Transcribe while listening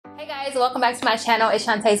Guys, welcome back to my channel. It's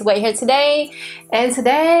Shawntas Way here today, and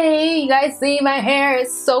today you guys see my hair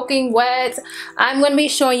is soaking wet. I'm going to be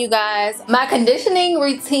showing you guys my conditioning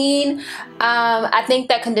routine. I think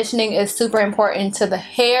that conditioning is super important to the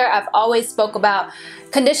hair. I've always spoke about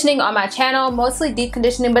conditioning on my channel, mostly deep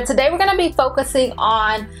conditioning, but today we're going to be focusing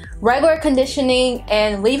on regular conditioning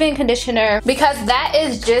and leave-in conditioner because that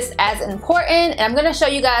is just as important. And I'm going to show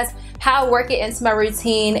you guys how I work it into my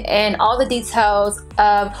routine and all the details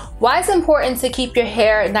of why it's important to keep your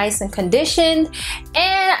hair nice and conditioned.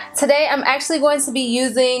 And today I'm actually going to be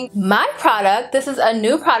using my product. This is a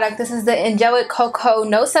new product. This is the Angelic Coco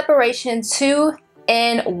No Separation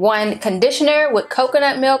 2-in-1 conditioner with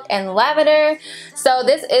coconut milk and lavender. So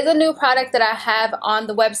this is a new product that I have on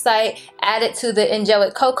the website, added to the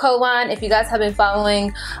Angelic Coco line. If you guys have been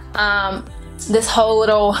following this whole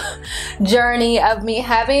little journey of me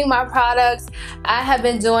having my products, I have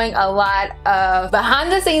been doing a lot of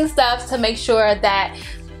behind the scenes stuff to make sure that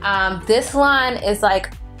this line is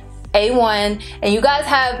like A1, and you guys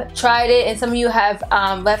have tried it, and some of you have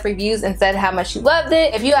left reviews and said how much you loved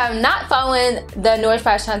it. If you have not followed the Nourished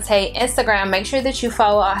by Shawntas Instagram, make sure that you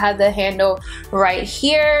follow. I'll have the handle right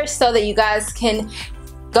here so that you guys can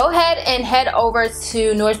go ahead and head over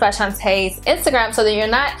to Nourished by Shawntas Instagram so that you're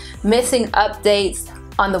not missing updates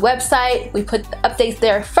on the website. We put the updates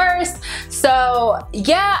there first. So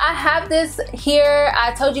yeah, I have this here.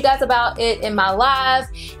 I told you guys about it in my live,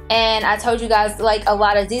 and I told you guys like a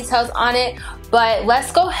lot of details on it. But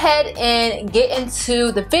let's go ahead and get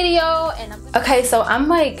into the video. Okay, so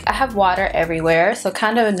I have water everywhere, so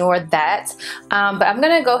kind of ignore that. But I'm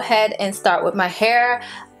gonna go ahead and start with my hair.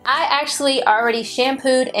 I actually already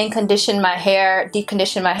shampooed and conditioned my hair, deep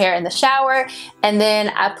conditioned my hair in the shower, and then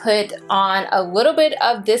I put on a little bit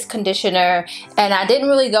of this conditioner, and I didn't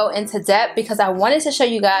really go into depth because I wanted to show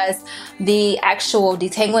you guys the actual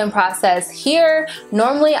detangling process here.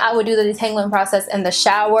 Normally I would do the detangling process in the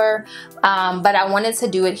shower, but I wanted to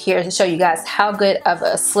do it here to show you guys how good of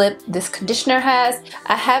a slip this conditioner has.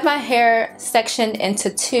 I have my hair sectioned into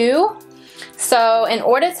two. So in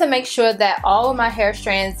order to make sure that all of my hair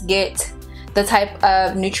strands get the type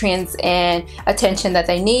of nutrients and attention that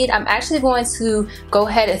they need, I'm actually going to go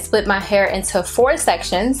ahead and split my hair into 4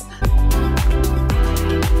 sections.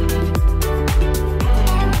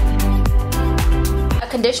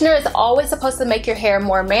 Conditioner is always supposed to make your hair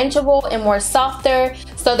more manageable and more softer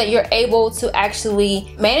so that you're able to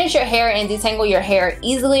actually manage your hair and detangle your hair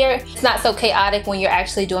easier. It's not so chaotic when you're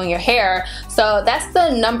actually doing your hair. So that's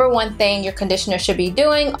the #1 thing your conditioner should be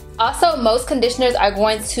doing. Also, most conditioners are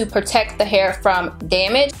going to protect the hair from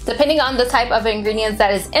damage depending on the type of ingredients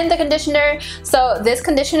that is in the conditioner. So this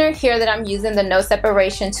conditioner here that I'm using, the No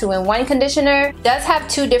Separation 2-in-1 conditioner, does have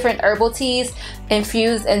 2 different herbal teas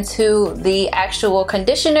infused into the actual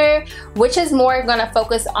conditioner, which is more going to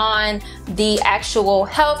focus on the actual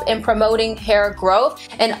health and promoting hair growth,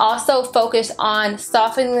 and also focus on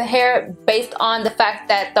softening the hair based on the fact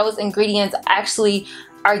that those ingredients actually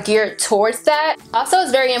are geared towards that. Also,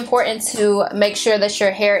 it's very important to make sure that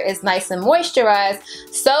your hair is nice and moisturized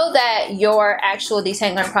so that your actual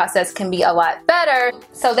detangling process can be a lot better.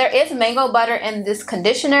 So there is mango butter in this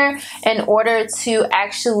conditioner in order to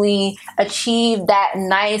actually achieve that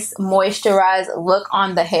nice moisturized look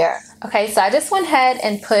on the hair. Okay, so I just went ahead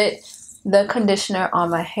and put the conditioner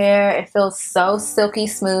on my hair. It feels so silky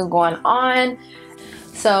smooth going on.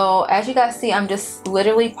 So as you guys see, I'm just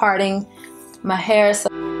literally parting my hair. So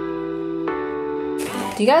do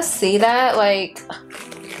you guys see that? Like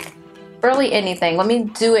barely anything. Let me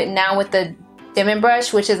do it now with the dimming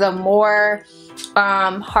brush, which is a more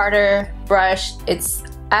harder brush. It's,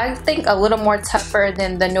 I think, a little more tougher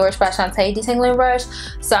than the Nourished by Shawntas detangling brush.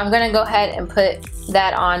 So I'm gonna go ahead and put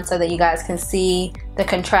that on so that you guys can see the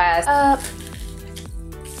contrast up.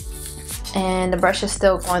 And the brush is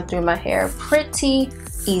still going through my hair pretty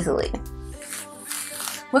easily.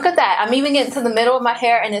 Look at that. I'm even getting to the middle of my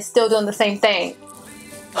hair and it's still doing the same thing.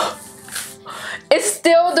 It's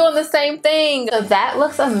still doing the same thing. So that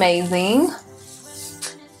looks amazing.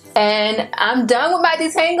 And I'm done with my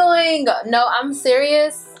detangling. No, I'm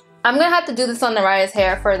serious. I'm gonna have to do this on Naraya's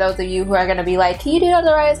hair for those of you who are gonna be like, can you do it on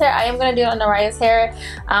Naraya's hair? I am gonna do it on Naraya's hair.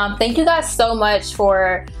 Thank you guys so much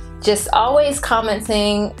for just always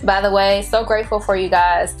commenting, by the way. So grateful for you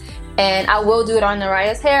guys. And I will do it on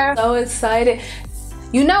Naraya's hair. So excited.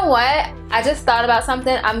 You know what? I just thought about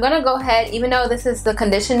something. I'm gonna go ahead, even though this is the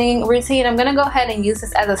conditioning routine, I'm gonna go ahead and use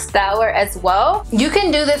this as a styler as well. You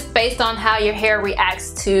can do this based on how your hair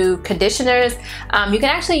reacts to conditioners. You can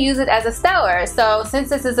actually use it as a styler. So since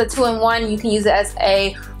this is a 2-in-1, you can use it as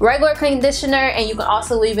a regular conditioner, and you can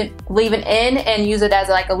also leave it in and use it as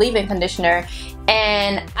like a leave-in conditioner.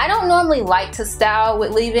 And I don't normally like to style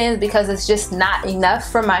with leave-ins because it's just not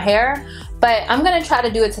enough for my hair, but I'm gonna try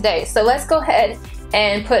to do it today. So let's go ahead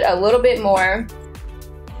and put a little bit more.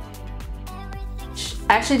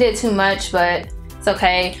 I actually did too much, but it's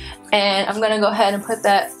okay. And I'm gonna go ahead and put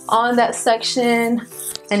that on that section.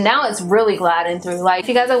 And now it's really gliding through. Like, if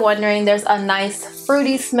you guys are wondering, there's a nice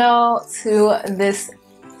fruity smell to this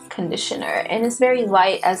conditioner, and it's very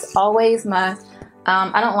light as always. I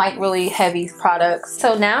don't like really heavy products.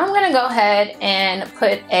 So now I'm gonna go ahead and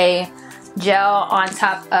put a gel on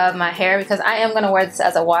top of my hair because I am gonna wear this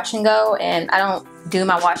as a wash and go, and I don't do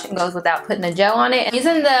my wash and goes without putting a gel on it. I'm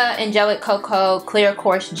using the Angelic Coco Clear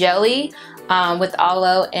Course Jelly with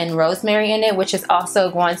aloe and rosemary in it, which is also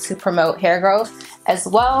going to promote hair growth as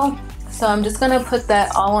well. So I'm just gonna put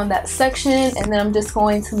that all on that section, and then I'm just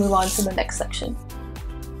going to move on to the next section.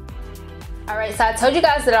 Alright, so I told you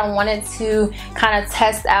guys that I wanted to kind of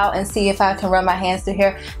test out and see if I can run my hands through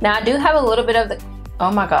here. Now I do have a little bit of the,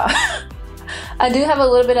 oh my god, I do have a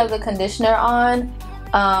little bit of the conditioner on,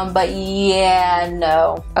 but yeah,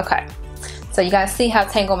 no. Okay, so you guys see how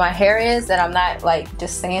tangled my hair is, and I'm not like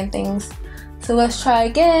just saying things. So let's try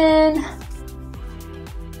again.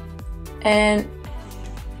 And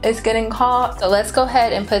it's getting caught. So let's go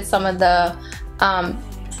ahead and put some of the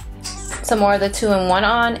some more of the 2-in-1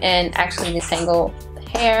 on and actually detangle the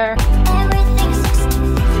hair.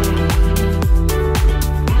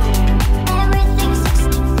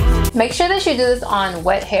 Make sure that you do this on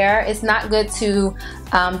wet hair. It's not good to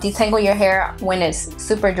detangle your hair when it's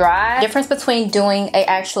super dry. The difference between doing an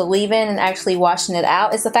actual leave-in and actually washing it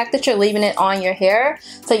out is the fact that you're leaving it on your hair.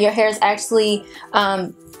 So your hair is actually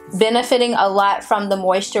benefiting a lot from the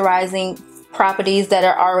moisturizing properties that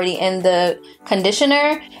are already in the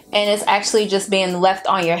conditioner, and it's actually just being left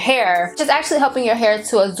on your hair, which is actually helping your hair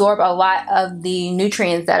to absorb a lot of the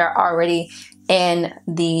nutrients that are already in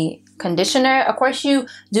the conditioner. Of course, you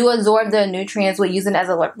do absorb the nutrients with using it as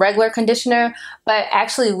a regular conditioner, but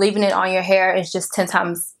actually leaving it on your hair is just 10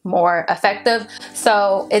 times more effective.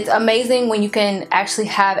 So it's amazing when you can actually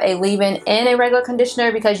have a leave-in and a regular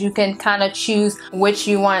conditioner, because you can kind of choose which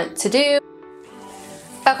you want to do.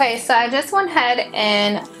 Okay, so I just went ahead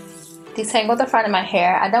and detangled the front of my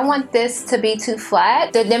hair. I don't want this to be too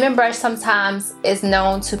flat. The Denman brush sometimes is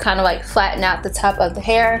known to kind of like flatten out the top of the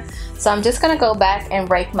hair. So I'm just gonna go back and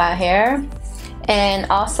rake my hair and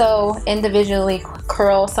also individually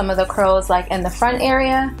curl some of the curls like in the front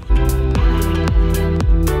area.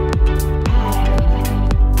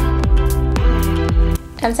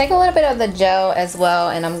 I'm taking a little bit of the gel as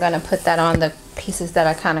well, and I'm gonna put that on the pieces that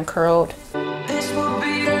I kind of curled.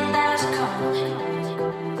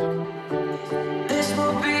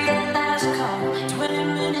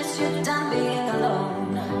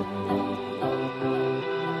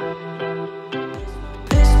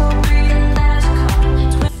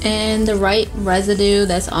 And the right residue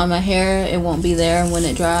that's on my hair, it won't be there when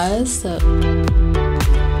it dries. So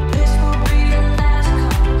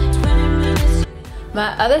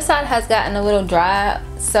my other side has gotten a little dry,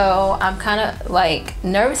 so I'm kind of like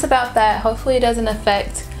nervous about that. Hopefully it doesn't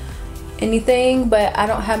affect anything, but I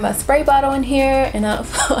don't have my spray bottle in here and I don't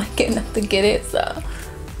feel like getting up to get it, so.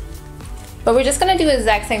 But we're just gonna do the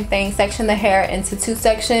exact same thing, section the hair into 2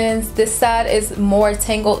 sections. This side is more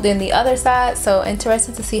tangled than the other side, so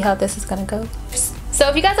interested to see how this is gonna go. So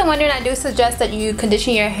if you guys are wondering, I do suggest that you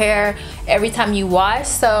condition your hair every time you wash.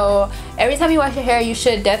 So every time you wash your hair, you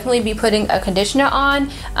should definitely be putting a conditioner on.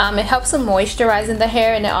 It helps with moisturizing the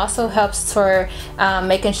hair, and it also helps for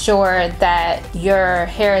making sure that your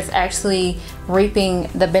hair is actually reaping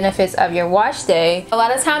the benefits of your wash day. A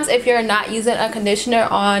lot of times if you're not using a conditioner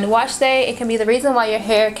on wash day, it can be the reason why your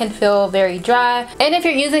hair can feel very dry. And if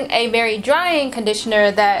you're using a very drying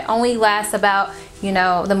conditioner that only lasts about, you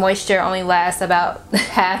know, the moisture only lasts about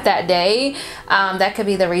half that day, that could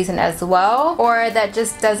be the reason as well. Or that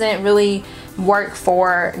just doesn't really work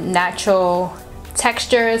for natural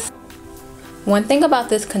textures. One thing about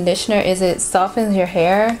this conditioner is it softens your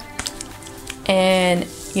hair and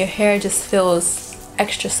your hair just feels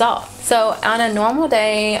extra soft. So on a normal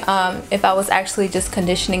day, if I was actually just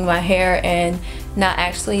conditioning my hair and not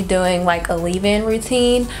actually doing like a leave-in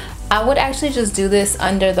routine, I would actually just do this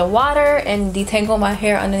under the water and detangle my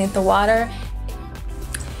hair underneath the water.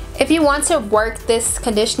 If you want to work this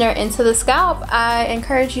conditioner into the scalp, I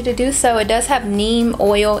encourage you to do so. It does have neem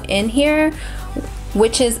oil in here,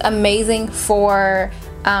 which is amazing for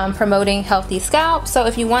promoting healthy scalp. So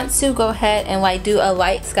if you want to, go ahead and like do a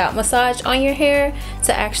light scalp massage on your hair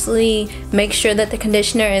to actually make sure that the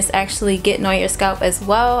conditioner is actually getting on your scalp as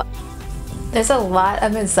well. There's a lot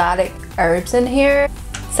of exotic herbs in here,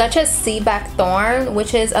 such as sea blackthorn,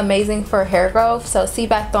 which is amazing for hair growth. So sea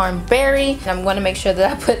blackthorn berry. I'm going to make sure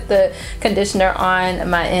that I put the conditioner on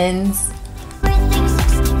my ends.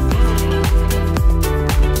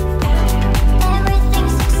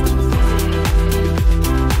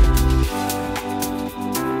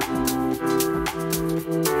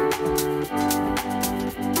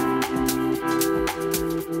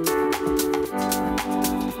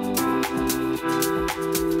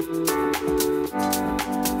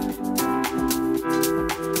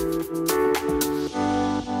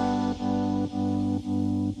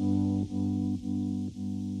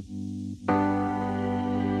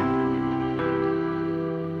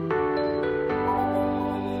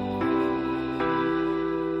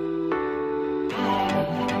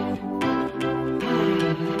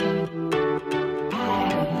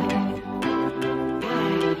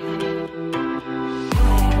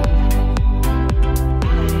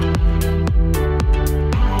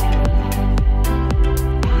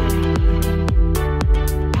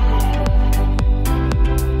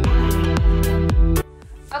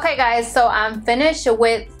 Okay guys, so I'm finished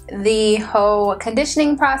with the whole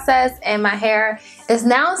conditioning process and my hair is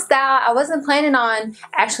now styled. I wasn't planning on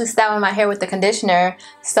actually styling my hair with the conditioner,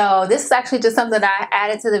 so this is actually just something that I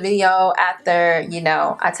added to the video after, you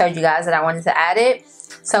know, I told you guys that I wanted to add it.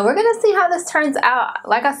 So we're gonna see how this turns out.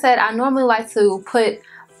 Like I said, I normally like to put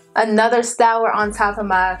another styler on top of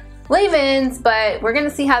my leave-ins, but we're gonna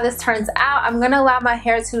see how this turns out. I'm gonna allow my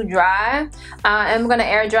hair to dry. I'm gonna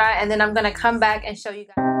air dry, and then I'm gonna come back and show you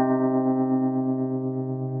guys.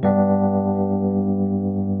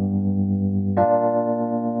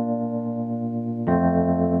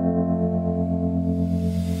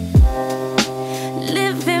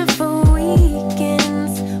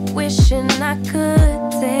 I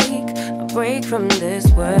could take a break from this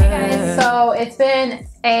world. Okay, so it's been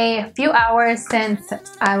a few hours since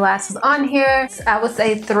I last was on here. I would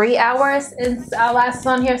say 3 hours since I last was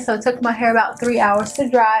on here, so it took my hair about 3 hours to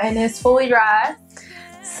dry, and it's fully dry.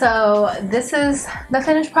 So this is the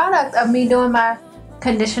finished product of me doing my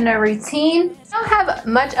conditioner routine. I don't have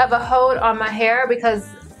much of a hold on my hair because,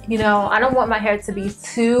 you know, I don't want my hair to be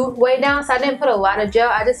too weighed down, so I didn't put a lot of gel.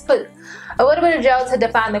 I just put a little bit of gel to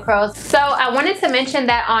define the curls. So I wanted to mention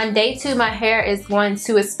that on day 2 my hair is going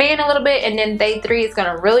to expand a little bit, and then day 3 is going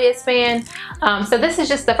to really expand. So this is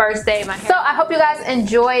just the first day of my hair. So I hope you guys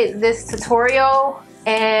enjoyed this tutorial,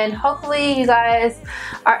 and hopefully you guys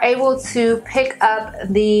are able to pick up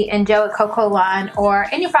the Angelic Coco line or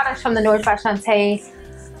any products from the Nourished by Shawntas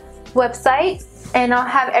website. And I'll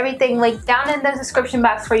have everything linked down in the description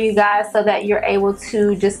box for you guys so that you're able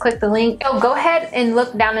to just click the link. So go ahead and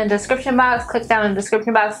look down in the description box, click down in the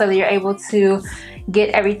description box so that you're able to get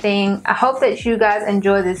everything. I hope that you guys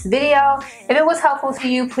enjoyed this video. If it was helpful to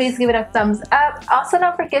you, please give it a thumbs up. Also,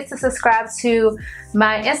 don't forget to subscribe to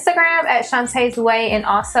my Instagram at Shawntas Way, and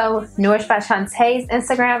also Nourished by Shawntas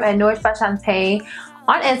Instagram at Nourished by Shawntas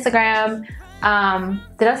on Instagram.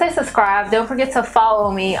 Did I say subscribe? Don't forget to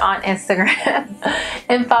follow me on Instagram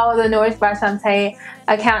and follow the Nourished by Shawntas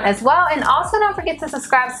account as well. And also don't forget to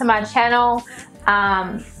subscribe to my channel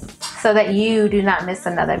so that you do not miss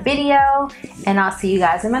another video. And I'll see you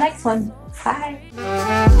guys in my next one. Bye.